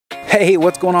Hey,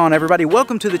 what's going on everybody?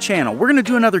 Welcome to the channel. We're gonna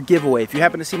do another giveaway. If you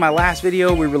happen to see my last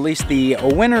video, we released the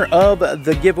winner of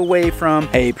the giveaway from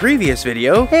a previous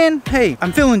video. And hey,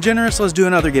 I'm feeling generous, let's do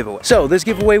another giveaway. So this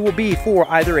giveaway will be for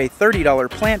either a $30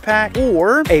 plant pack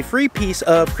or a free piece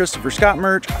of Christopher Scott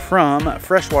merch from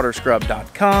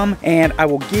freshwaterscrub.com. And I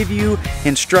will give you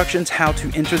instructions how to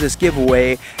enter this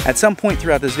giveaway at some point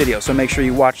throughout this video. So make sure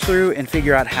you watch through and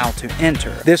figure out how to enter.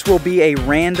 This will be a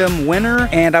random winner,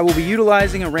 and I will be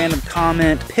utilizing a random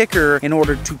comment picker in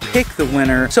order to pick the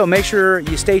winner. So make sure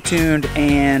you stay tuned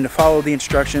and follow the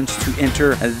instructions to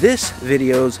enter this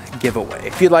video's giveaway.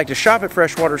 If you'd like to shop at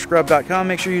freshwaterscrub.com,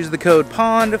 make sure you use the code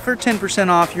POND for 10%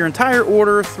 off your entire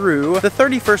order through the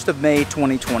 31st of May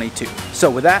 2022. So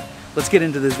with that, let's get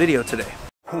into this video today.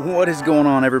 What is going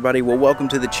on everybody? Well, welcome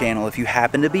to the channel. If you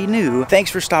happen to be new, thanks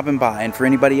for stopping by, and for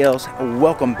anybody else,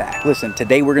 welcome back. Listen,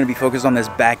 today we're going to be focused on this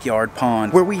backyard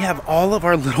pond where we have all of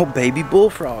our little baby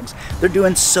bullfrogs. They're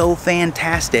doing so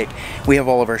fantastic. We have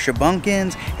all of our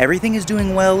shabunkins. Everything is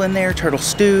doing well in there. Turtle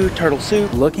stew, turtle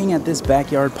soup. Looking at this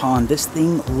backyard pond, this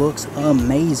thing looks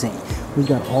amazing. We've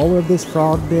got all of this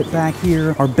frog bit back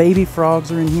here. Our baby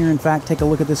frogs are in here. In fact, take a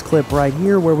look at this clip right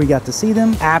here where we got to see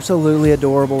them. Absolutely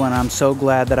adorable, and I'm so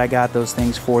glad that I got those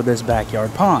things for this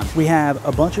backyard pond. We have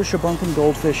a bunch of shabunkin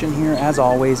goldfish in here as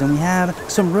always, and we have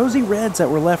some rosy reds that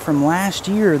were left from last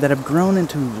year that have grown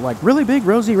into like really big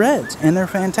rosy reds, and they're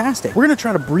fantastic. We're gonna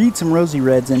try to breed some rosy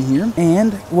reds in here,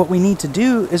 and what we need to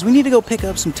do is we need to go pick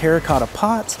up some terracotta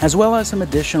pots as well as some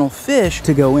additional fish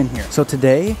to go in here. So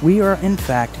today we are in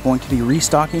fact going to be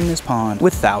restocking this pond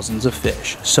with thousands of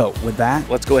fish. So with that,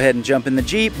 let's go ahead and jump in the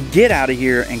Jeep, get out of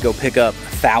here, and go pick up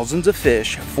thousands of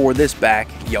fish for this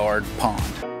backyard pond.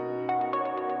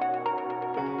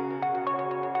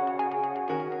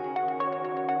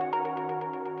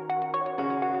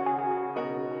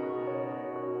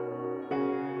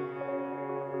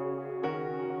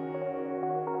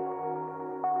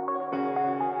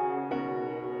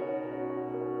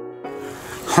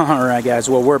 Alright guys,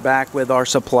 well we're back with our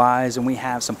supplies and we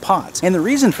have some pots. And the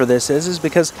reason for this is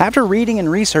because after reading and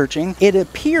researching, it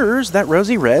appears that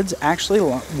rosy reds actually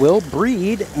will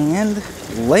breed and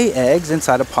lay eggs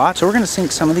inside a pot. So we're going to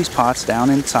sink some of these pots down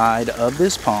inside of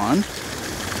this pond.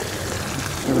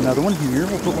 We have another one here.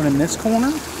 We'll put one in this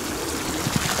corner.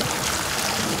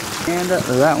 And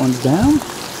that one's down.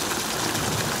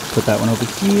 Put that one over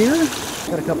here.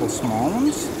 Got a couple small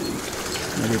ones.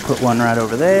 Maybe put one right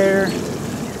over there.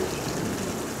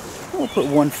 We'll put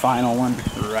one final one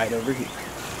right over here.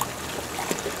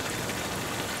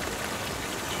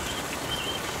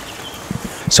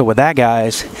 So with that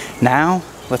guys, now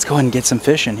let's go ahead and get some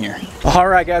fish in here.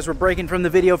 Alright guys, we're breaking from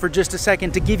the video for just a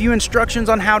second to give you instructions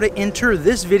on how to enter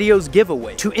this video's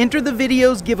giveaway. To enter the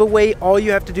video's giveaway, all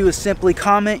you have to do is simply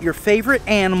comment your favorite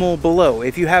animal below.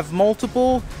 If you have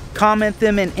multiple, comment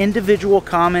them in individual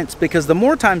comments, because the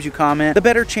more times you comment, the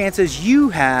better chances you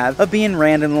have of being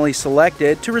randomly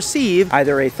selected to receive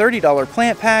either a $30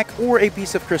 plant pack or a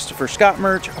piece of Christopher Scott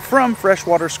merch from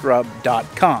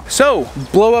freshwaterscrub.com. So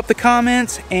blow up the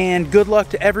comments and good luck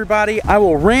to everybody. I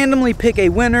will randomly pick a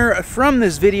winner from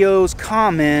this video's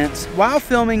comments while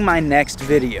filming my next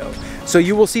video. So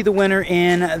you will see the winner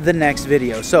in the next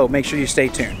video. So make sure you stay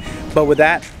tuned. But with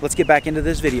that, let's get back into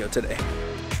this video today.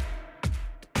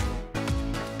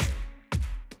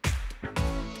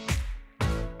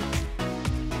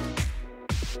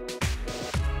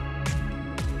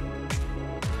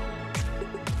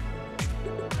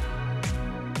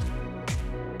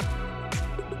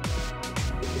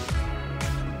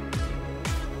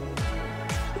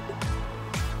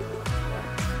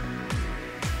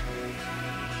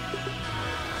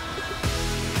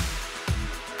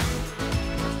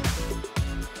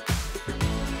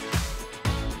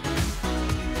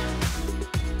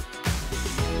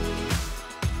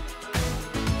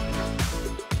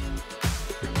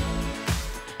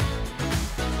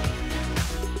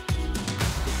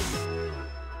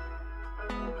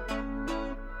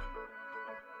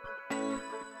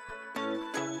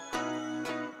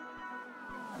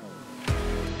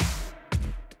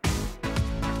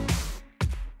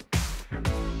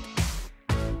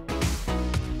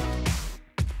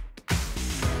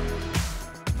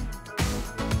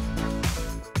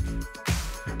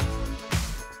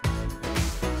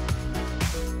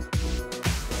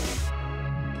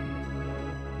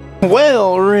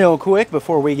 Well, real quick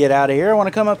before we get out of here, I want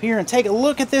to come up here and take a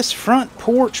look at this front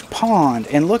porch pond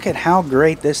and look at how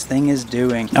great this thing is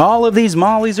doing. All of these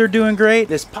mollies are doing great.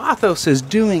 This pothos is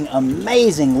doing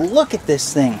amazing. Look at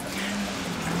this thing.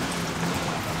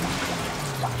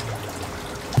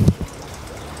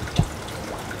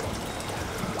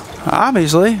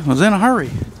 obviously was in a hurry.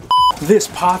 This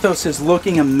pothos is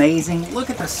looking amazing.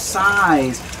 Look at the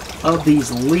size of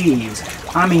these leaves.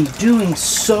 I mean, doing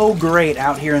so great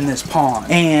out here in this pond.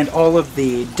 And all of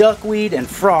the duckweed and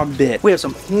frog bit. We have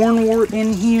some hornwort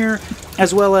in here,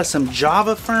 as well as some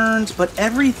java ferns, but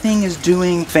everything is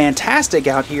doing fantastic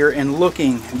out here and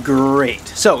looking great.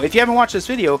 So if you haven't watched this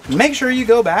video, make sure you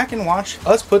go back and watch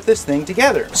us put this thing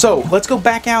together. So let's go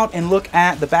back out and look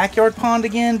at the backyard pond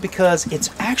again, because it's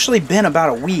actually been about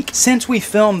a week since we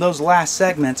filmed those last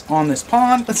segments on this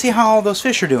pond. Let's see how all those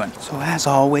fish are doing. So as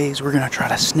always, we're gonna try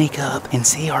to sneak up and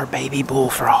see our baby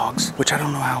bullfrogs, which I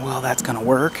don't know how well that's gonna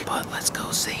work, but let's go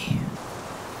see.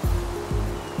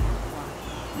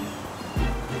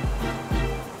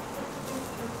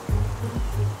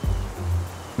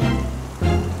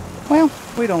 Well,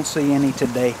 we don't see any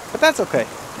today, but that's okay.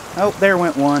 Oh, there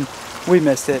went one. We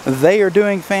missed it. They are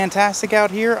doing fantastic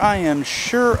out here. I am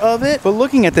sure of it. But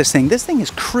looking at this thing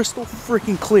is crystal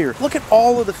freaking clear. Look at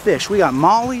all of the fish. We got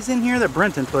mollies in here that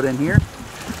Brenton put in here.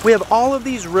 We have all of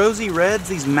these rosy reds,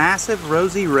 these massive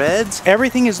rosy reds.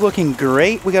 Everything is looking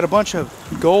great. We got a bunch of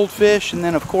goldfish, and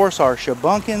then of course our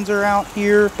shabunkins are out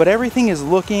here, but everything is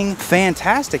looking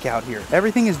fantastic out here.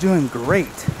 Everything is doing great.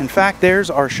 In fact, there's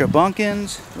our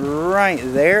shabunkins right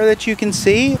there that you can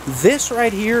see. This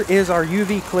right here is our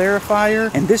UV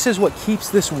clarifier, and this is what keeps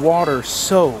this water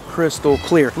so crystal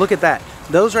clear. Look at that.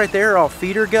 Those right there are all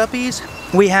feeder guppies.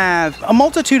 We have a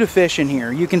multitude of fish in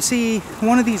here. You can see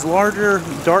one of these larger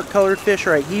dark colored fish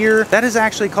right here. That is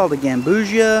actually called a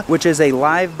gambusia, which is a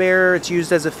live bearer. It's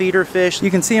used as a feeder fish.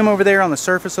 You can see them over there on the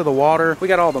surface of the water. We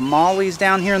got all the mollies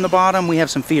down here in the bottom. We have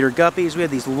some feeder guppies. We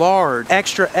have these large,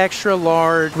 extra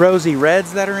large rosy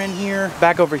reds that are in here.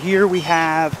 Back over here we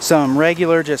have some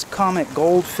regular just comet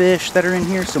goldfish that are in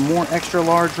here. Some more extra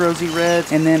large rosy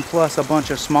reds, and then plus a bunch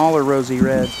of smaller rosy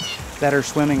reds that are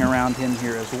swimming around in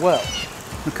here as well.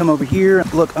 We'll come over here,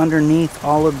 look underneath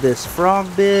all of this frog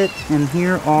bit, and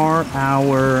here are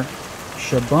our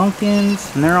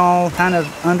shabunkins, and they're all kind of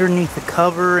underneath the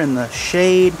cover in the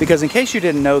shade, because in case you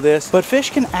didn't know this, but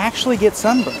fish can actually get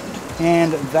sunburned.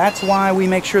 And that's why we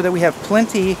make sure that we have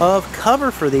plenty of cover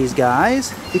for these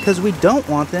guys, because we don't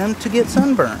want them to get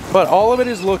sunburned. But all of it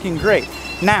is looking great.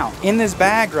 Now, in this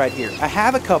bag right here, I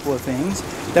have a couple of things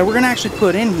that we're gonna actually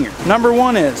put in here. Number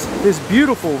one is this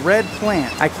beautiful red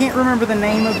plant. I can't remember the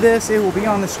name of this. It will be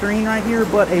on the screen right here,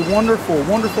 but a wonderful,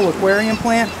 wonderful aquarium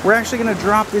plant. We're actually gonna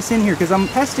drop this in here because I'm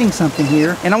testing something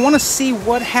here, and I wanna see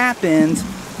what happens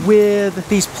with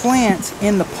these plants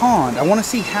in the pond. I want to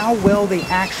see how well they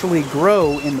actually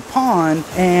grow in the pond,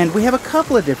 and we have a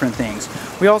couple of different things.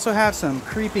 We also have some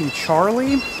creeping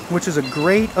Charlie, which is a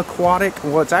great aquatic.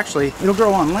 Well, it'll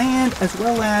grow on land as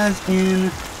well as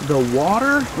in the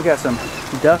water. We got some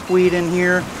duckweed in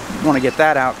here. I want to get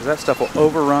that out because that stuff will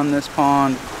overrun this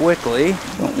pond quickly.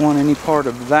 Don't want any part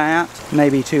of that.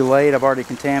 Maybe too late. I've already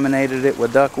contaminated it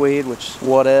with duckweed, which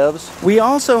whatevs. We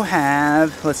also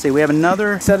have, let's see, we have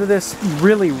another set of this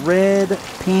really red,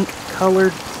 pink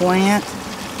colored plant.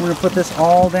 We're gonna put this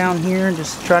all down here and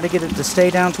just try to get it to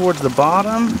stay down towards the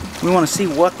bottom. We want to see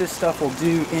what this stuff will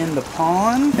do in the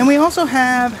pond. And we also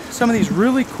have some of these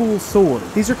really cool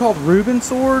swords. These are called Reuben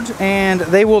swords, and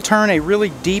they will turn a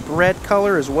really deep red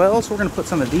color as well. So we're gonna put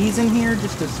some of these in here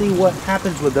just to see what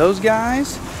happens with those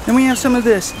guys. Then we have some of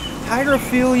this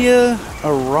Hydrophilia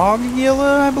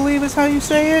arugula, I believe is how you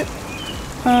say it.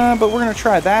 But we're gonna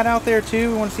try that out there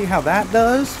too. We want to see how that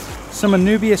does. Some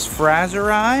Anubias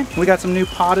fraseri. We got some new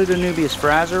potted Anubias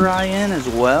fraseri in as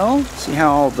well. See how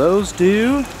all those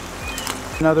do.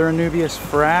 Another Anubias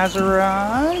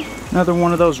fraseri. Another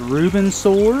one of those Reuben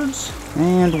swords.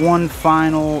 And one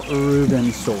final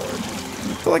Reuben sword.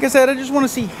 So like I said, I just want to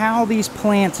see how these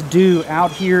plants do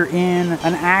out here in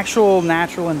an actual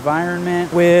natural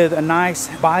environment with a nice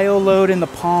bio load in the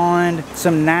pond,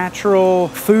 some natural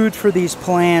food for these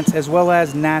plants, as well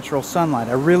as natural sunlight.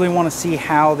 I really want to see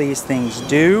how these things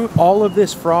do. All of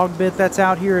this frog bit that's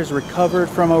out here is recovered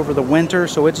from over the winter,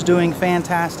 so it's doing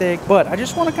fantastic. But I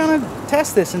just want to kind of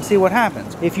test this and see what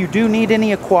happens. If you do need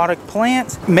any aquatic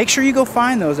plants, make sure you go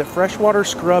find those at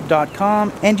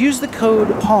freshwaterscrub.com and use the code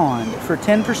POND for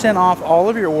 10% off all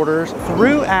of your orders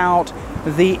throughout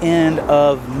the end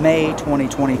of May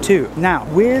 2022. Now,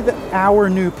 with our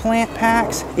new plant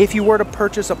packs, if you were to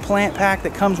purchase a plant pack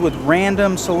that comes with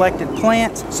random selected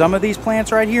plants, some of these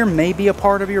plants right here may be a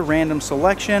part of your random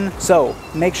selection. So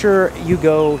make sure you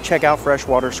go check out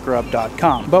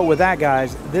freshwaterscrub.com. But with that,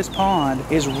 guys, this pond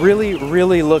is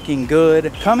really looking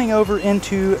good. Coming over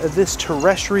into this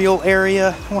terrestrial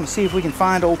area, I want to see if we can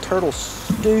find old Turtle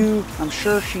Stew. I'm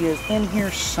sure she is in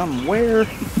here somewhere.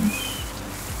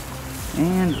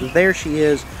 And there she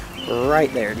is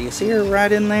right there. Do you see her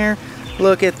right in there?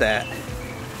 Look at that.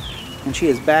 And she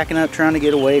is backing up trying to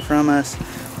get away from us.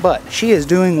 But she is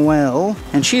doing well,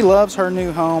 and she loves her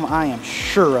new home, I am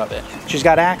sure of it. She's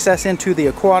got access into the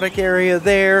aquatic area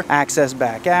there, access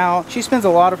back out. She spends a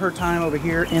lot of her time over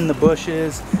here in the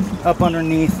bushes, up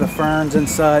underneath the ferns and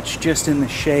such, just in the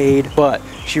shade. But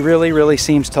she really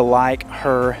seems to like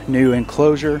her new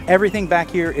enclosure. Everything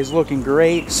back here is looking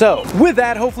great. So with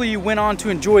that, hopefully you went on to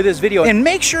enjoy this video, and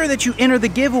make sure that you enter the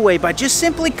giveaway by just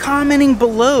simply commenting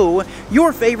below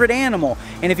your favorite animal.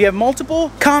 And if you have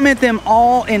multiple, comment them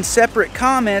all in separate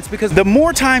comments, because the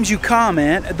more times you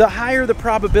comment, the higher the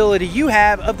probability you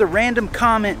have of the random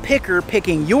comment picker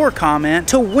picking your comment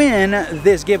to win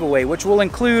this giveaway, which will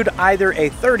include either a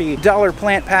 $30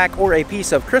 plant pack or a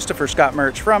piece of Christopher Scott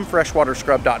merch from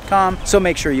freshwaterscrub.com. So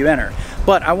make sure you enter.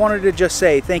 But I wanted to just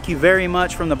say thank you very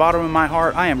much from the bottom of my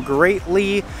heart. I am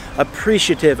greatly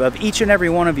appreciative of each and every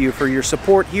one of you for your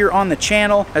support here on the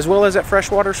channel, as well as at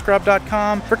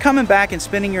freshwaterscrub.com, for coming back and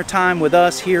spending your time with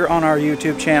us here on our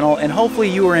YouTube channel, and hopefully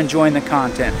you are enjoying the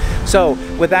content. So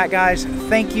with that, guys,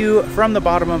 thank you from the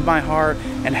bottom of my heart,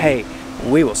 and hey,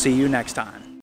 we will see you next time.